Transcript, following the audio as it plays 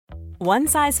One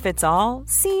size fits all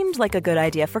seemed like a good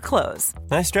idea for clothes.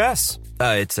 Nice dress.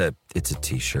 It's a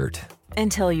t-shirt.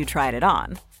 Until you tried it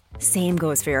on. Same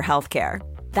goes for your healthcare.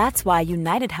 That's why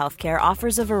United Healthcare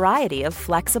offers a variety of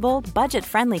flexible,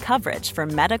 budget-friendly coverage for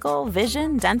medical,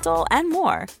 vision, dental, and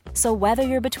more. So whether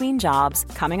you're between jobs,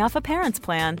 coming off a parent's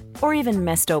plan, or even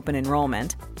missed open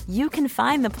enrollment, you can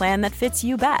find the plan that fits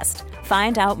you best.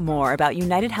 Find out more about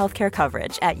United Healthcare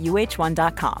coverage at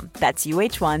uh1.com. That's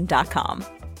uh1.com.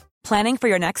 Planning for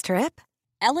your next trip?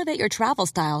 Elevate your travel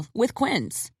style with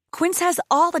Quince. Quince has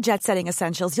all the jet-setting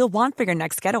essentials you'll want for your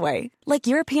next getaway, like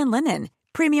European linen,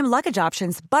 premium luggage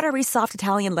options, buttery soft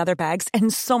Italian leather bags,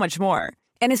 and so much more.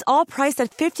 And is all priced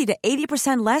at 50 to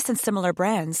 80% less than similar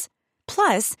brands.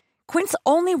 Plus, Quince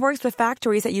only works with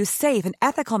factories that use safe and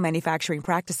ethical manufacturing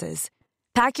practices.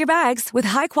 Pack your bags with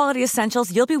high-quality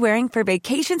essentials you'll be wearing for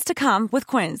vacations to come with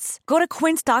Quince. Go to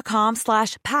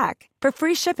quince.com/pack for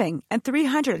free shipping and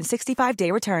 365-day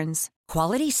returns.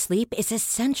 Quality sleep is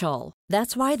essential.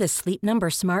 That's why the Sleep Number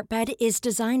Smart Bed is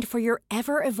designed for your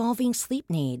ever-evolving sleep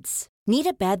needs. Need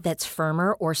a bed that's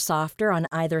firmer or softer on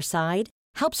either side?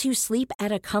 Helps you sleep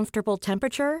at a comfortable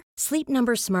temperature? Sleep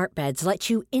Number Smart Beds let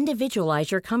you individualize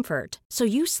your comfort, so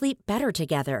you sleep better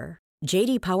together.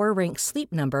 J.D. Power ranks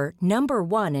Sleep Number number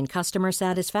 1 in customer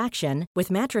satisfaction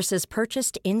with mattresses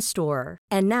purchased in-store.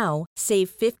 And now, save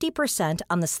 50%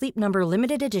 on the Sleep Number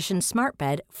Limited Edition Smart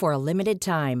Bed for a limited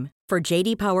time. For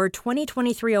J.D. Power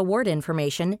 2023 award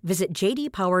information, visit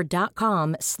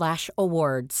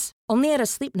jdpower.com/awards. Only at a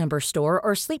Sleep Number store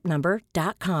or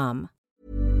sleepnumber.com.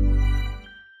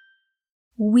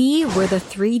 We were the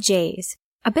Three J's,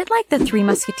 a bit like the Three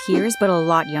Musketeers, but a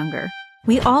lot younger.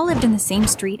 We all lived in the same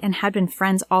street and had been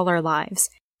friends all our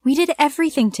lives. We did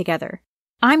everything together.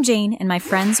 I'm Jane, and my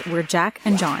friends were Jack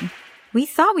and John. We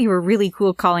thought we were really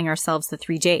cool calling ourselves the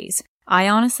Three J's. I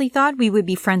honestly thought we would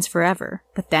be friends forever,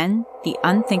 but then the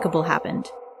unthinkable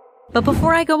happened. But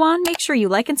before I go on, make sure you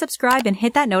like and subscribe and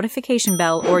hit that notification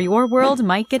bell, or your world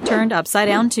might get turned upside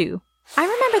down too. I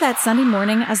remember that Sunday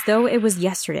morning as though it was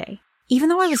yesterday. Even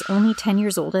though I was only 10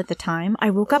 years old at the time,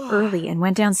 I woke up early and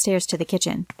went downstairs to the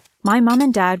kitchen. My mom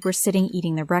and dad were sitting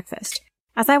eating their breakfast.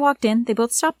 As I walked in, they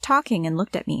both stopped talking and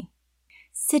looked at me.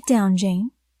 "Sit down, Jane,"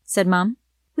 said Mom.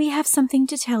 "We have something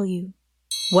to tell you."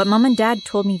 What Mom and Dad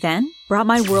told me then brought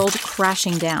my world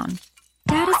crashing down.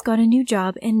 "Dad has got a new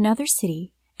job in another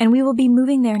city, and we will be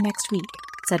moving there next week,"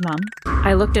 said Mom.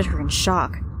 I looked at her in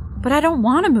shock. "But I don't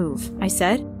want to move," I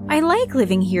said. "I like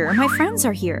living here. My friends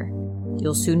are here."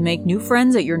 "You'll soon make new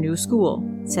friends at your new school,"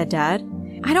 said Dad.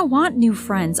 "I don't want new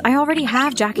friends. I already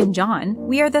have Jack and John.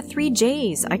 We are the Three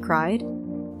J's," I cried.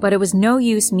 But it was no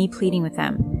use me pleading with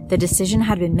them. The decision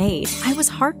had been made. I was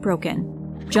heartbroken.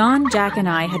 John, Jack, and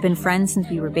I had been friends since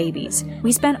we were babies.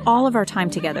 We spent all of our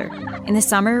time together. In the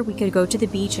summer, we could go to the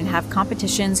beach and have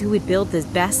competitions who would build the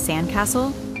best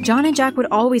sandcastle. John and Jack would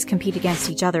always compete against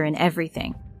each other in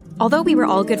everything. Although we were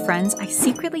all good friends, I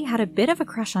secretly had a bit of a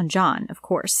crush on John, of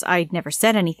course. I'd never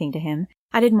said anything to him.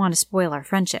 I didn't want to spoil our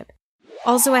friendship.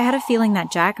 Also, I had a feeling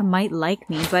that Jack might like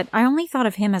me, but I only thought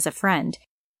of him as a friend.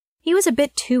 He was a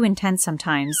bit too intense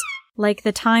sometimes, like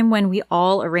the time when we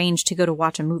all arranged to go to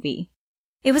watch a movie.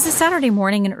 It was a Saturday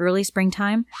morning in early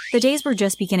springtime. The days were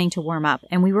just beginning to warm up,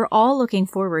 and we were all looking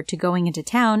forward to going into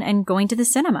town and going to the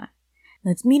cinema.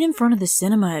 "Let's meet in front of the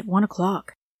cinema at 1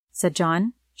 o'clock, said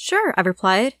John. "Sure," I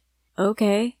replied.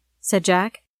 "Okay," said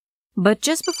Jack. But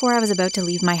just before I was about to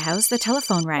leave my house, the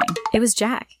telephone rang. It was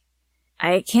Jack.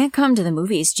 "I can't come to the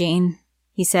movies, Jane,"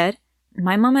 he said.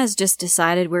 "My mom has just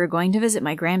decided we're going to visit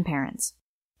my grandparents."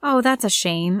 "Oh, that's a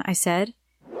shame," I said.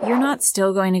 "You're not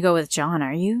still going to go with John,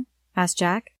 are you?" asked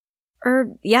Jack.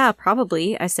 Yeah,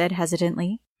 probably," I said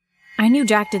hesitantly. I knew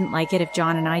Jack didn't like it if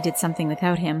John and I did something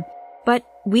without him, but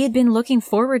we had been looking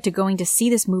forward to going to see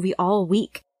this movie all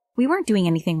week. We weren't doing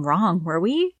anything wrong, were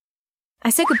we? I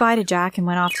said goodbye to Jack and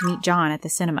went off to meet John at the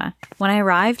cinema. When I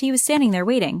arrived, he was standing there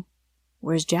waiting.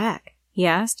 "Where's Jack?" he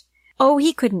asked. "Oh,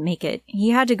 he couldn't make it.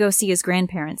 He had to go see his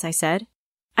grandparents," I said.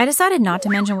 I decided not to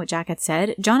mention what Jack had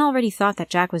said. John already thought that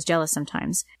Jack was jealous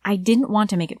sometimes. I didn't want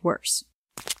to make it worse.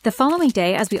 The following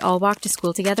day, as we all walked to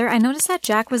school together, I noticed that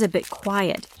Jack was a bit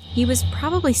quiet. He was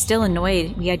probably still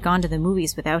annoyed we had gone to the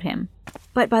movies without him.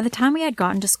 But by the time we had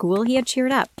gotten to school, he had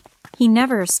cheered up. He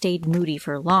never stayed moody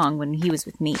for long when he was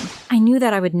with me. I knew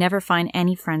that I would never find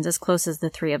any friends as close as the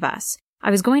three of us. I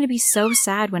was going to be so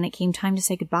sad when it came time to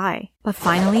say goodbye. But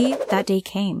finally, that day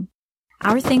came.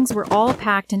 Our things were all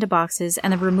packed into boxes,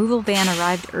 and the removal van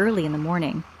arrived early in the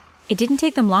morning. It didn't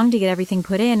take them long to get everything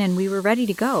put in, and we were ready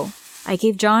to go. I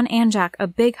gave John and Jack a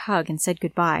big hug and said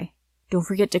goodbye. "Don't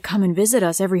forget to come and visit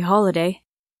us every holiday,"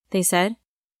 they said.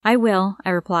 I will,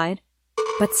 I replied.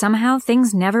 But somehow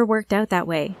things never worked out that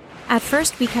way. At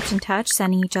first we kept in touch,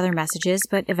 sending each other messages,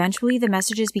 but eventually the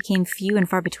messages became few and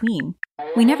far between.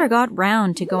 We never got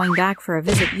round to going back for a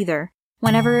visit either.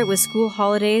 Whenever it was school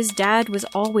holidays, Dad was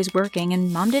always working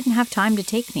and Mom didn't have time to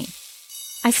take me.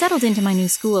 I settled into my new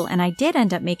school and I did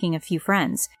end up making a few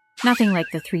friends. Nothing like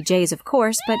the 3 J's, of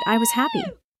course, but I was happy.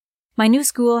 My new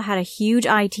school had a huge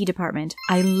IT department.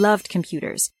 I loved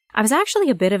computers. I was actually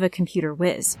a bit of a computer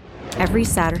whiz. Every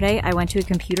Saturday, I went to a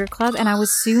computer club and I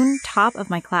was soon top of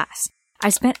my class. I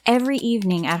spent every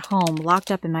evening at home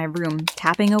locked up in my room,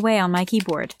 tapping away on my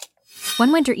keyboard.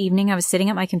 One winter evening, I was sitting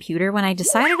at my computer when I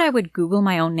decided I would Google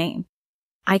my own name.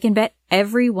 I can bet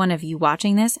every one of you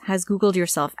watching this has Googled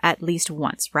yourself at least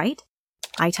once, right?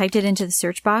 I typed it into the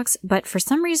search box, but for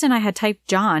some reason I had typed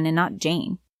John and not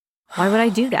Jane. Why would I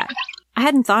do that? I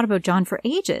hadn't thought about John for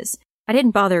ages. I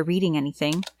didn't bother reading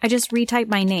anything. I just retyped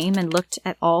my name and looked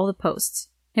at all the posts.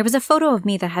 There was a photo of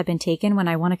me that had been taken when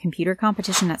I won a computer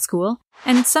competition at school,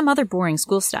 and some other boring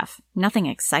school stuff. Nothing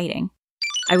exciting.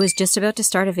 I was just about to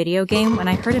start a video game when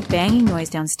I heard a banging noise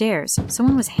downstairs.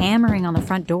 Someone was hammering on the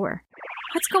front door.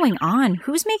 What's going on?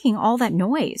 Who's making all that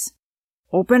noise?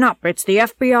 Open up, it's the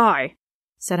FBI,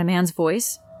 said a man's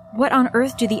voice. What on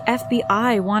earth do the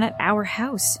FBI want at our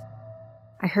house?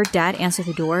 I heard Dad answer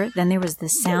the door, then there was the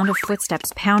sound of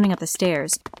footsteps pounding up the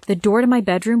stairs. The door to my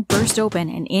bedroom burst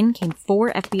open and in came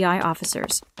 4 FBI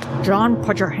officers. John,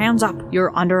 put your hands up.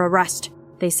 You're under arrest,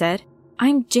 they said.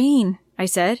 I'm Jane, I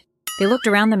said. They looked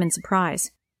around them in surprise.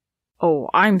 Oh,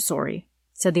 I'm sorry,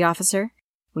 said the officer.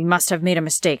 We must have made a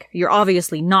mistake. You're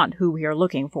obviously not who we are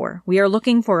looking for. We are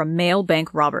looking for a male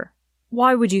bank robber.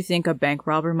 Why would you think a bank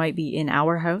robber might be in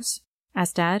our house?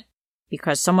 Asked Dad.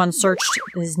 Because someone searched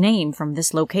his name from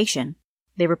this location,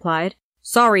 they replied.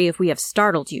 Sorry if we have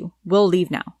startled you. We'll leave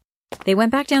now. They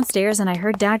went back downstairs and I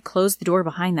heard Dad close the door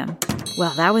behind them.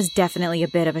 Well, that was definitely a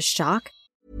bit of a shock.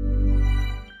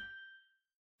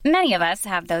 Many of us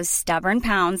have those stubborn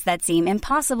pounds that seem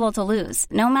impossible to lose,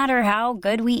 no matter how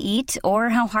good we eat or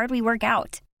how hard we work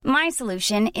out. My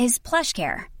solution is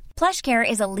PlushCare. PlushCare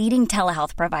is a leading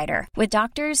telehealth provider with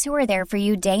doctors who are there for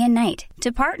you day and night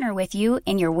to partner with you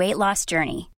in your weight loss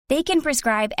journey. They can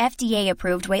prescribe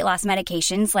FDA-approved weight loss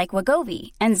medications like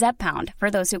Wegovy and Zepbound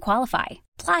for those who qualify.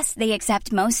 Plus, they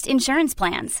accept most insurance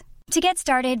plans. To get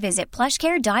started, visit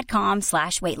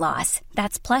plushcare.com/weightloss.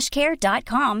 That's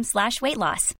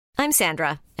plushcare.com/weightloss. I'm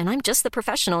Sandra, and I'm just the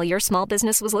professional your small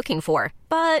business was looking for.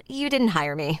 But you didn't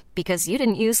hire me because you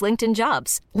didn't use LinkedIn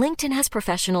Jobs. LinkedIn has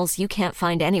professionals you can't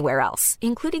find anywhere else,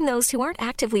 including those who aren't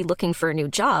actively looking for a new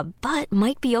job, but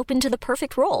might be open to the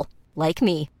perfect role, like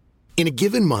me. In a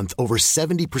given month, over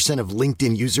 70% of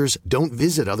LinkedIn users don't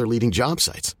visit other leading job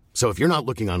sites. So if you're not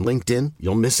looking on LinkedIn,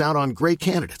 you'll miss out on great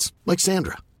candidates, like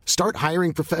Sandra. Start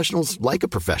hiring professionals like a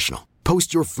professional.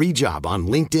 Post your free job on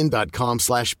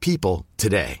linkedin.com/people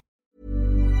today.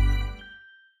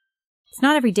 It's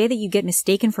not every day that you get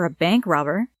mistaken for a bank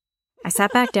robber. I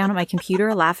sat back down at my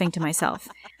computer, laughing to myself.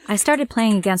 I started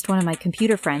playing against one of my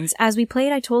computer friends. As we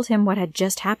played, I told him what had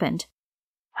just happened.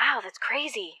 Wow, that's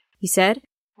crazy, he said.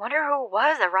 Wonder who it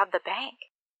was that robbed the bank.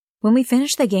 When we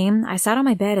finished the game, I sat on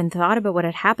my bed and thought about what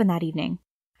had happened that evening.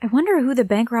 I wonder who the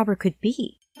bank robber could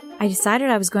be. I decided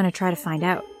I was going to try to find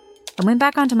out. I went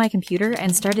back onto my computer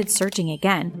and started searching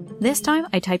again. This time,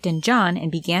 I typed in John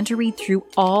and began to read through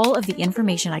all of the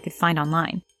information I could find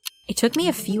online. It took me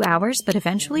a few hours, but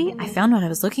eventually, I found what I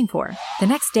was looking for. The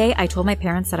next day, I told my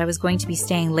parents that I was going to be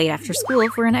staying late after school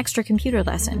for an extra computer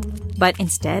lesson. But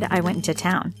instead, I went into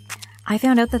town. I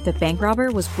found out that the bank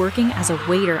robber was working as a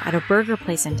waiter at a burger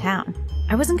place in town.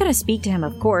 I wasn't going to speak to him,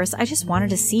 of course, I just wanted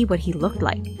to see what he looked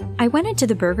like. I went into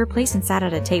the burger place and sat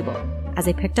at a table. As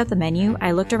I picked up the menu,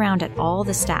 I looked around at all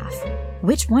the staff.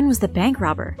 Which one was the bank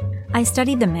robber? I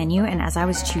studied the menu, and as I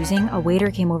was choosing, a waiter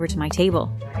came over to my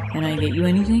table. "Can I get you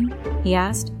anything?" he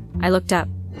asked. I looked up.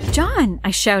 "John!"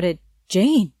 I shouted.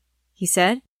 "Jane!" he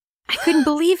said. I couldn't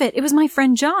believe it. It was my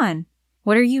friend John.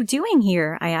 "What are you doing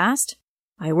here?" I asked.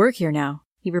 "I work here now,"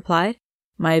 he replied.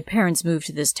 "My parents moved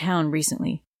to this town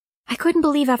recently." I couldn't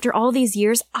believe after all these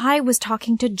years I was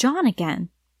talking to John again.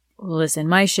 "Listen,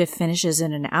 my shift finishes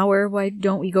in an hour. Why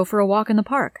don't we go for a walk in the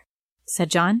park?" said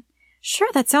John. "Sure,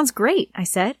 that sounds great," I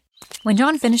said. When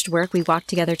John finished work, we walked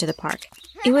together to the park.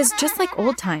 It was just like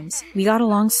old times. We got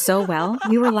along so well.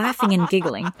 We were laughing and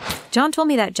giggling. John told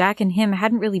me that Jack and him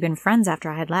hadn't really been friends after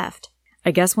I had left.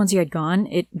 "I guess once you had gone,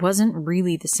 it wasn't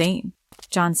really the same,"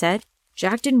 John said.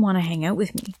 "Jack didn't want to hang out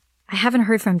with me." "I haven't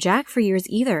heard from Jack for years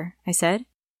either," I said.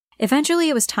 Eventually,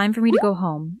 it was time for me to go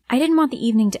home. I didn't want the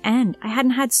evening to end. I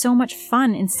hadn't had so much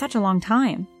fun in such a long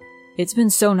time. It's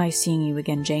been so nice seeing you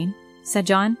again, Jane, said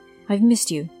John. I've missed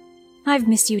you. I've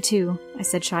missed you too, I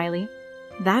said shyly.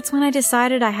 That's when I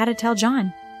decided I had to tell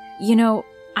John. You know,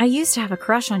 I used to have a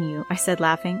crush on you, I said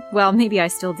laughing. Well, maybe I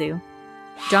still do.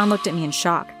 John looked at me in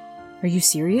shock. Are you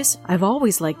serious? I've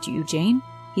always liked you, Jane,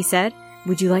 he said.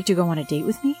 Would you like to go on a date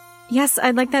with me? Yes,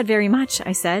 I'd like that very much,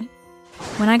 I said.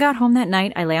 When I got home that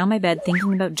night, I lay on my bed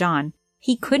thinking about John.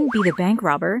 He couldn't be the bank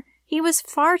robber. He was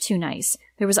far too nice.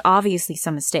 There was obviously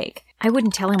some mistake. I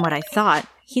wouldn't tell him what I thought.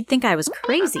 He'd think I was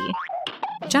crazy.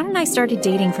 John and I started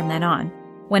dating from then on.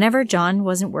 Whenever John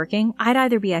wasn't working, I'd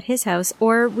either be at his house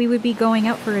or we would be going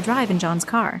out for a drive in John's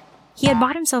car. He had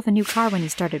bought himself a new car when he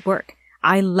started work.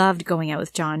 I loved going out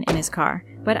with John in his car,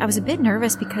 but I was a bit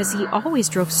nervous because he always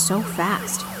drove so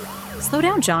fast. Slow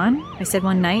down, John, I said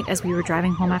one night as we were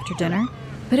driving home after dinner.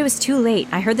 But it was too late.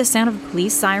 I heard the sound of a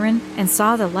police siren and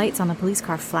saw the lights on the police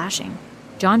car flashing.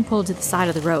 John pulled to the side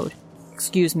of the road.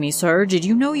 Excuse me, sir, did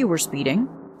you know you were speeding?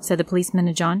 Said the policeman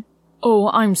to John. Oh,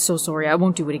 I'm so sorry, I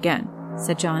won't do it again,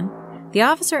 said John. The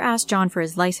officer asked John for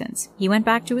his license. He went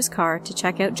back to his car to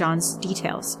check out John's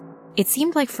details. It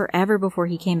seemed like forever before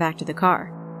he came back to the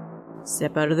car.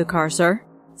 Step out of the car, sir,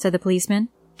 said the policeman.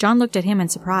 John looked at him in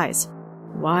surprise.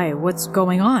 Why, what's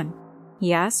going on?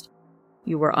 He asked.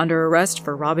 You were under arrest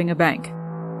for robbing a bank,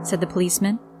 said the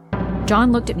policeman.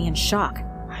 John looked at me in shock.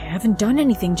 I haven't done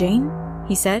anything, Jane,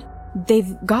 he said.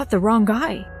 They've got the wrong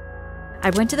guy. I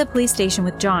went to the police station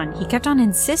with John. He kept on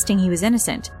insisting he was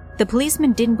innocent. The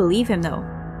policeman didn't believe him, though.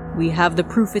 We have the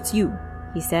proof it's you,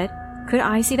 he said. Could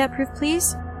I see that proof,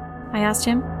 please? I asked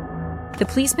him. The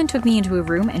policeman took me into a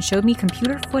room and showed me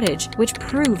computer footage which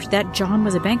proved that John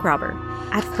was a bank robber.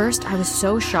 At first, I was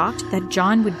so shocked that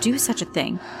John would do such a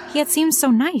thing. He had seemed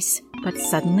so nice. But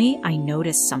suddenly, I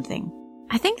noticed something.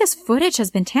 I think this footage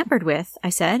has been tampered with, I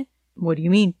said. What do you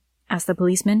mean? Asked the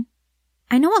policeman.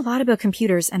 I know a lot about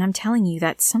computers, and I'm telling you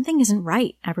that something isn't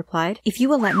right, I replied. If you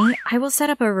will let me, I will set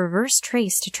up a reverse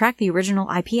trace to track the original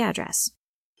IP address.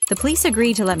 The police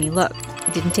agreed to let me look.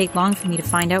 It didn't take long for me to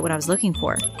find out what I was looking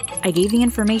for. I gave the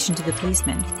information to the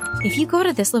policeman. If you go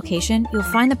to this location, you'll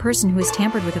find the person who has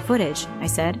tampered with the footage, I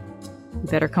said. You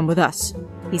better come with us,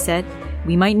 he said.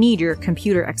 We might need your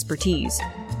computer expertise.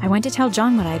 I went to tell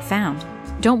John what I had found.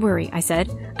 Don't worry, I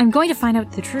said. I'm going to find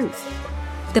out the truth.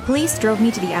 The police drove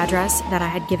me to the address that I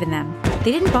had given them.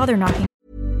 They didn't bother knocking.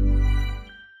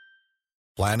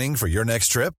 Planning for your next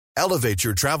trip? Elevate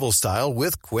your travel style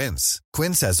with Quince.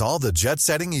 Quince has all the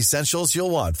jet-setting essentials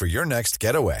you'll want for your next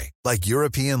getaway, like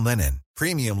European linen,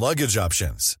 premium luggage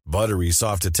options, buttery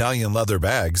soft Italian leather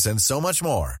bags, and so much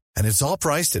more. And it's all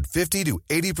priced at 50 to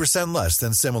 80% less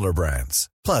than similar brands.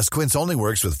 Plus, Quince only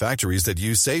works with factories that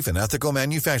use safe and ethical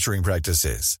manufacturing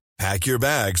practices. Pack your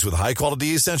bags with high-quality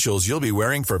essentials you'll be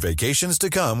wearing for vacations to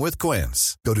come with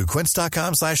Quince. Go to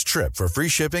quince.com/trip for free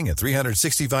shipping and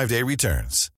 365-day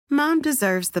returns. Mom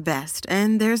deserves the best,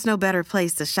 and there's no better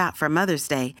place to shop for Mother's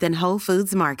Day than Whole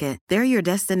Foods Market. They're your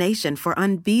destination for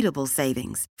unbeatable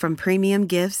savings, from premium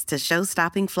gifts to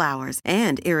show-stopping flowers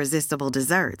and irresistible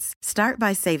desserts. Start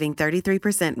by saving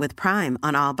 33% with Prime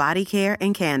on all body care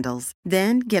and candles.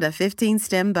 Then get a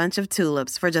 15-stem bunch of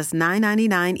tulips for just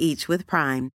 $9.99 each with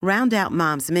Prime. Round out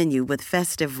Mom's menu with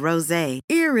festive rosé,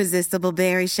 irresistible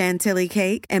berry chantilly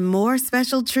cake, and more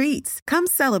special treats. Come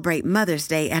celebrate Mother's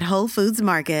Day at Whole Foods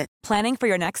Market. Planning for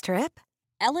your next trip?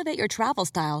 Elevate your travel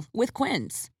style with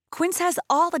Quince. Quince has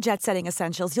all the jet-setting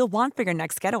essentials you'll want for your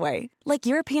next getaway, like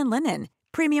European linen,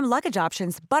 premium luggage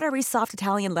options, buttery soft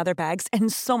Italian leather bags,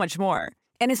 and so much more.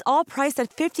 And is all priced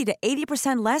at 50 to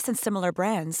 80% less than similar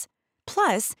brands.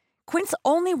 Plus, Quince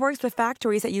only works with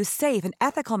factories that use safe and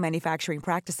ethical manufacturing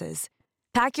practices.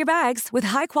 Pack your bags with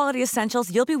high-quality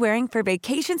essentials you'll be wearing for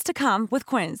vacations to come with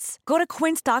Quince. Go to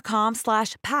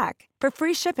quince.com/pack for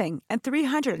free shipping and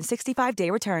 365-day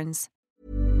returns.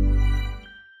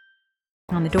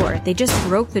 On the door, they just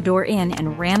broke the door in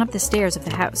and ran up the stairs of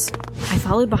the house. I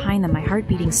followed behind them, my heart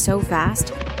beating so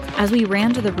fast. As we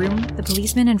ran to the room, the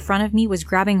policeman in front of me was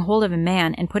grabbing hold of a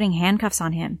man and putting handcuffs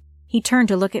on him. He turned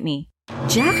to look at me.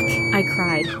 "Jack," I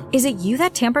cried, "is it you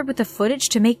that tampered with the footage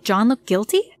to make John look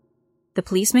guilty?" The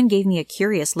policeman gave me a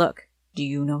curious look. "Do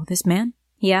you know this man?"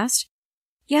 he asked.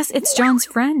 "Yes, it's John's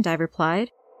friend," I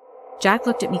replied. Jack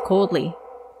looked at me coldly.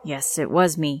 "Yes, it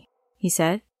was me," he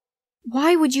said.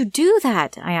 "Why would you do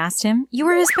that?" I asked him. "You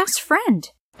were his best friend."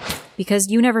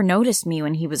 "Because you never noticed me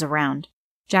when he was around,"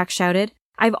 Jack shouted.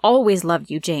 "I've always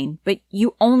loved you, Jane, but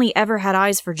you only ever had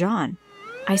eyes for John."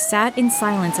 I sat in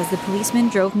silence as the policeman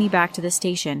drove me back to the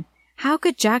station. How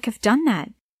could Jack have done that?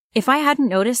 If I hadn't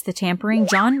noticed the tampering,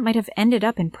 John might have ended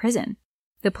up in prison.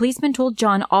 The policeman told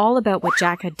John all about what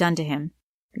Jack had done to him.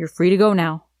 You're free to go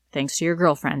now, thanks to your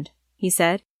girlfriend, he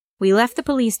said. We left the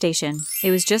police station.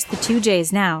 It was just the two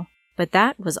J's now, but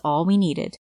that was all we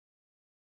needed.